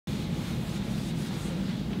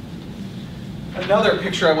Another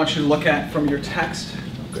picture I want you to look at from your text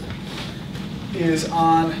is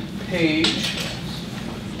on page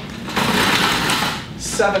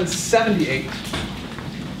 778,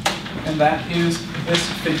 and that is this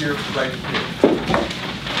figure right here.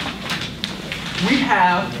 We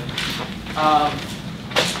have a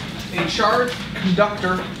charged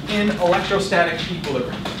conductor in electrostatic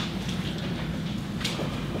equilibrium.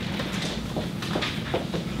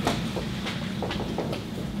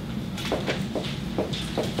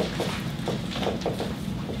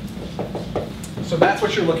 So that's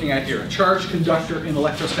what you're looking at here, a charged conductor in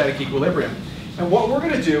electrostatic equilibrium. And what we're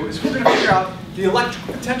going to do is we're going to figure out the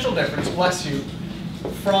electrical potential difference, bless you,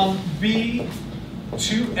 from B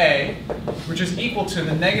to A, which is equal to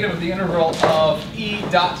the negative of the integral of E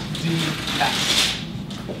dot ds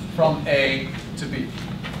from A to B.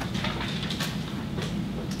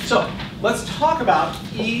 So let's talk about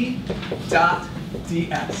E dot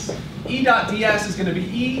ds. E dot ds is going to be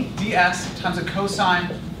E ds times a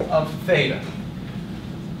cosine of theta.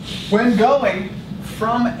 When going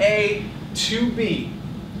from A to B,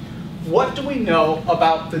 what do we know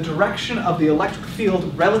about the direction of the electric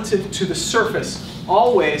field relative to the surface,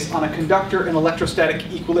 always on a conductor in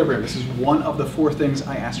electrostatic equilibrium? This is one of the four things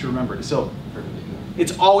I asked you to remember. So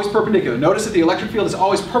it's always perpendicular. Notice that the electric field is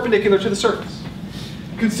always perpendicular to the surface.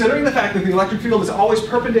 Considering the fact that the electric field is always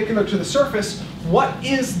perpendicular to the surface, what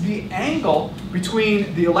is the angle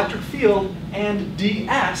between the electric field and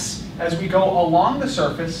ds as we go along the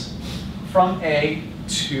surface from A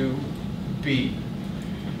to B?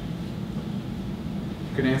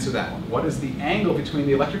 You can answer that one. What is the angle between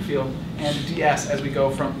the electric field and ds as we go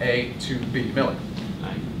from A to B? Miller?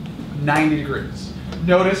 90 degrees.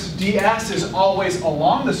 Notice ds is always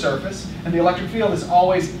along the surface, and the electric field is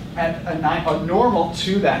always at a normal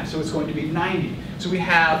to that, so it's going to be 90. So we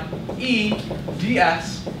have E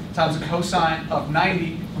ds times the cosine of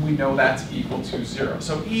 90, and we know that's equal to 0.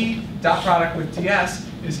 So E dot product with ds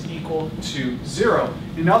is equal to 0.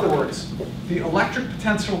 In other words, the electric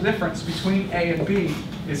potential difference between A and B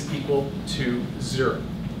is equal to 0.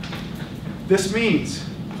 This means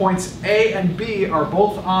points A and B are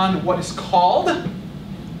both on what is called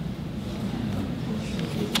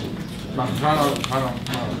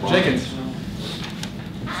Jenkins.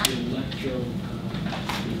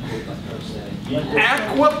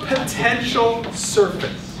 Equipotential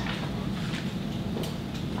surface.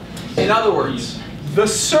 In other words, the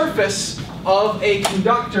surface of a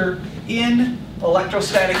conductor in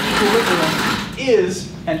electrostatic equilibrium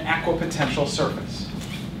is an equipotential surface.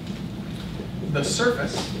 The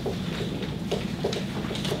surface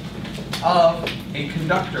of a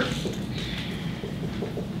conductor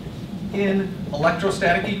in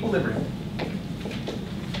electrostatic equilibrium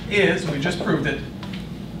is, we just proved it,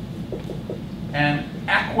 an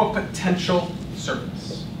equipotential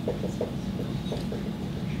surface.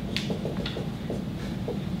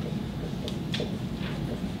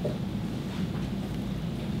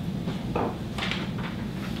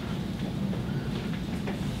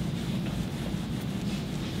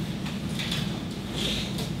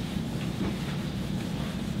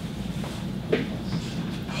 It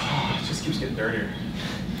just keeps getting dirtier.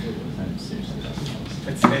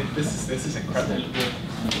 This is incredible. All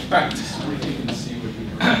right.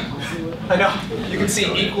 I know. You can see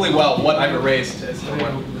equally well what I've erased as to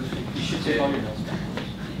what. You should take all your notes.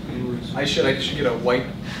 I should get a white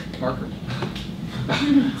marker.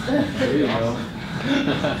 There you go.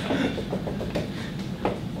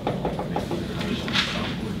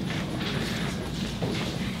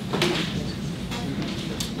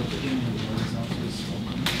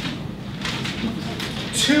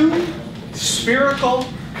 Two spherical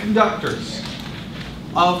conductors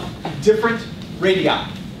of different radii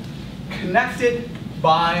connected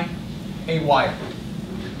by a wire.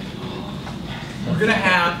 We're going to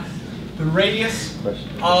have the radius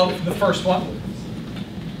of the first one,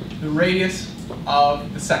 the radius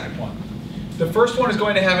of the second one. The first one is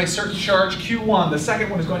going to have a certain charge Q1. The second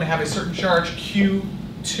one is going to have a certain charge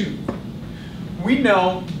Q2. We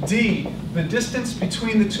know D, the distance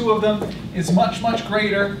between the two of them, is much, much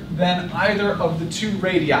greater than either of the two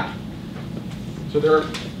radii. So they're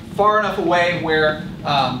far enough away where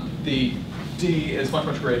the D is much,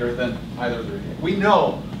 much greater than either of the radii. We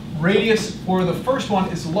know radius for the first one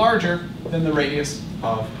is larger than the radius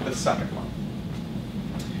of the second one.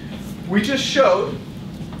 We just showed,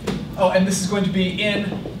 oh, and this is going to be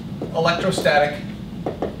in electrostatic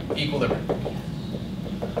equilibrium.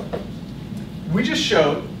 We just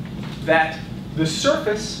showed that the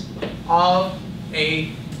surface of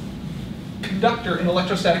a conductor in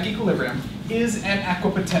electrostatic equilibrium is an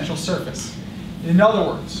equipotential surface. In other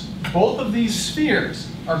words, both of these spheres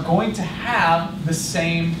are going to have the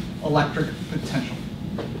same electric potential.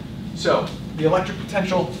 So the electric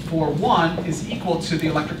potential for 1 is equal to the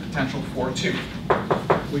electric potential for 2.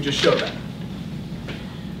 We just showed that.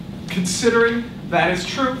 Considering that is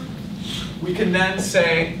true, we can then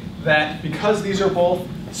say that because these are both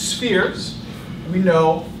spheres, we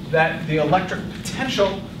know that the electric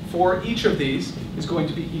potential for each of these is going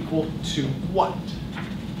to be equal to what?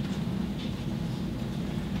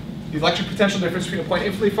 The electric potential difference between a point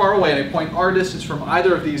infinitely far away and a point r distance from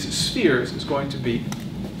either of these spheres is going to be,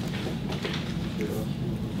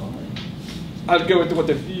 I'd go with what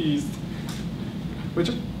they've used.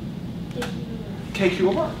 Which? KQ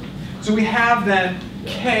over R. So we have then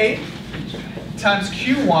K times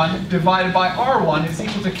Q1 divided by R1 is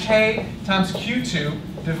equal to K times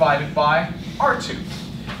Q2 divided by R2.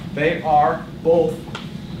 They are both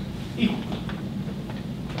equal.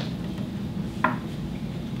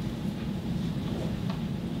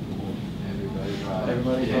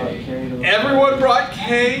 Everyone brought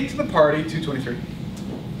K to the party, 223.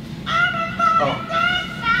 Oh.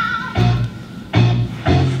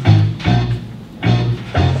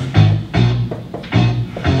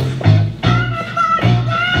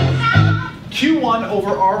 Q1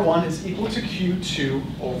 over R1 is equal to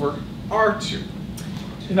Q2 over R2.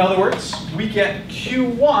 In other words, we get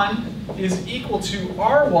Q1 is equal to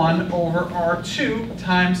R1 over R2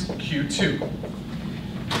 times Q2.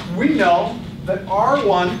 We know that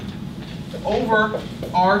R1 over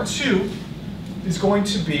R2 is going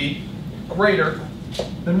to be greater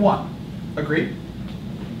than 1. Agreed?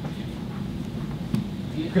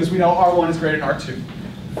 Because we know R1 is greater than R2.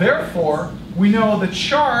 Therefore, we know the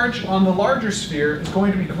charge on the larger sphere is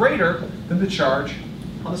going to be greater than the charge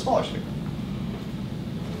on the smaller sphere.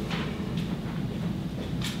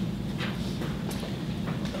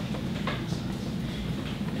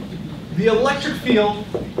 The electric field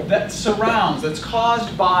that surrounds, that's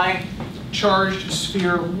caused by charged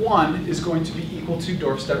sphere 1 is going to be equal to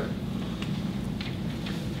Dörfstetter.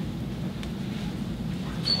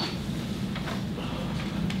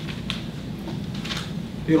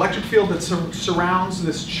 The electric field that surrounds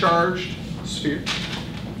this charged sphere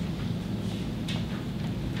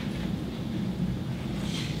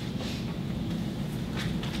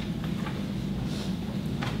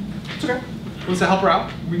it's okay. Let's help her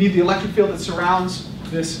out. We need the electric field that surrounds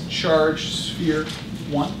this charged sphere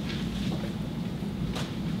 1.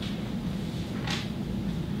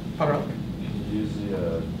 How about use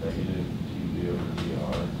the negative dV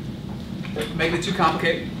over dr. Make it too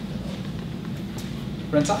complicated.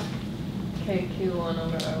 Rensa? KQ1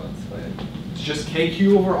 over R1 squared. It's just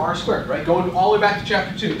KQ over R squared, right? Going all the way back to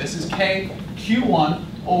chapter 2. This is KQ1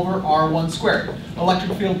 over R1 squared.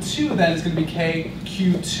 Electric field 2 then is going to be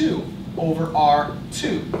KQ2 over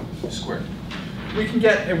R2 squared. We can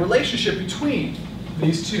get a relationship between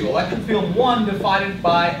these two. Electric field 1 divided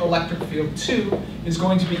by electric field 2 is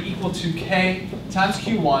going to be equal to K times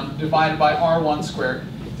Q1 divided by R1 squared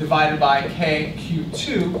divided by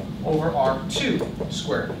KQ2 over R2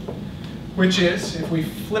 squared. Which is, if we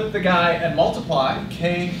flip the guy and multiply,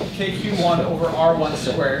 KQ1 over R1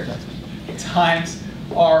 squared times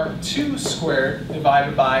R2 squared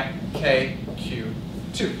divided by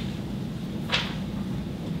KQ2.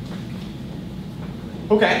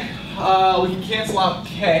 Okay, we can cancel out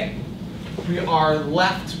K. We are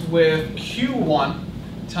left with Q1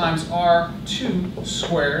 times R2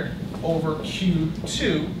 squared over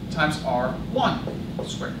Q2 times R1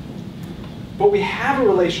 squared. But we have a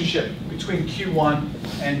relationship between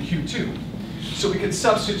Q1 and Q2. So we can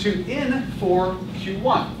substitute in for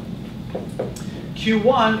Q1.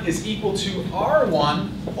 Q1 is equal to R1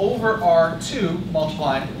 over R2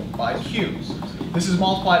 multiplied by Q. This is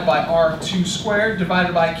multiplied by R2 squared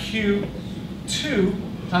divided by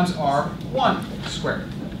Q2 times R1 squared.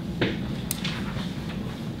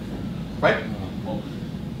 Right?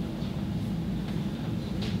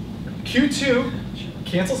 Q2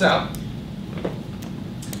 cancels out.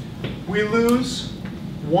 We lose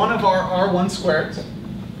one of our R1 squareds.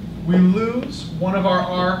 We lose one of our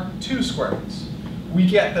R2 squareds. We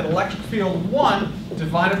get that electric field 1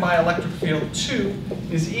 divided by electric field 2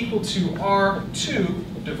 is equal to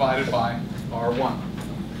R2 divided by R1.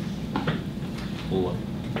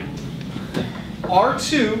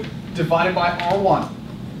 R2 divided by R1.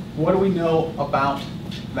 What do we know about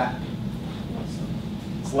that?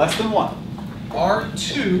 It's less than 1.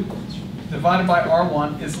 R2 divided by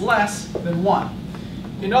R1 is less than 1.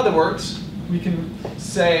 In other words, we can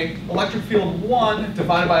say electric field 1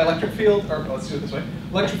 divided by electric field, or let's do it this way.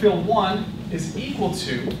 Electric field 1 is equal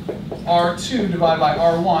to R2 divided by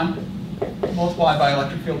R1 multiplied by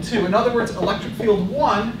electric field 2. In other words, electric field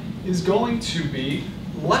 1 is going to be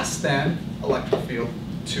less than electric field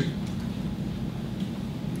 2.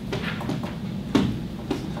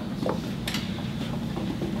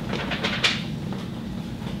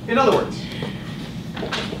 In other words,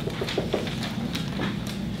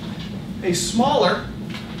 a smaller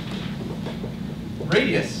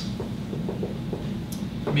radius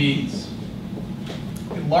means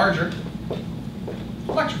a larger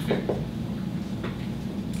electric field.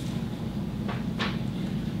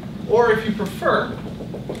 Or if you prefer,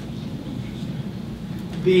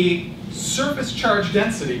 the surface charge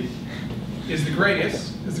density is the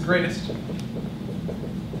greatest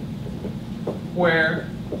where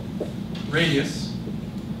radius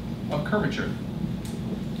of curvature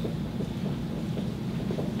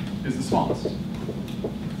is the smallest.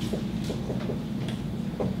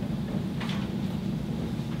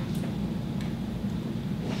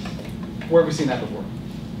 Where have we seen that before?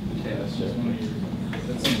 Yeah, that's just one of your,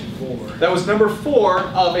 that's number 4. That was number 4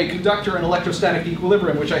 of a conductor in electrostatic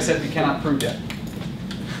equilibrium, which I said we cannot prove yet.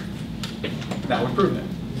 Now we've proven it.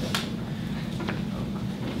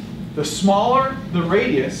 The smaller the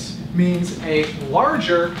radius means a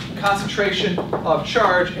larger concentration of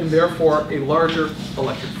charge and therefore a larger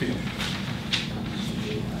electric field.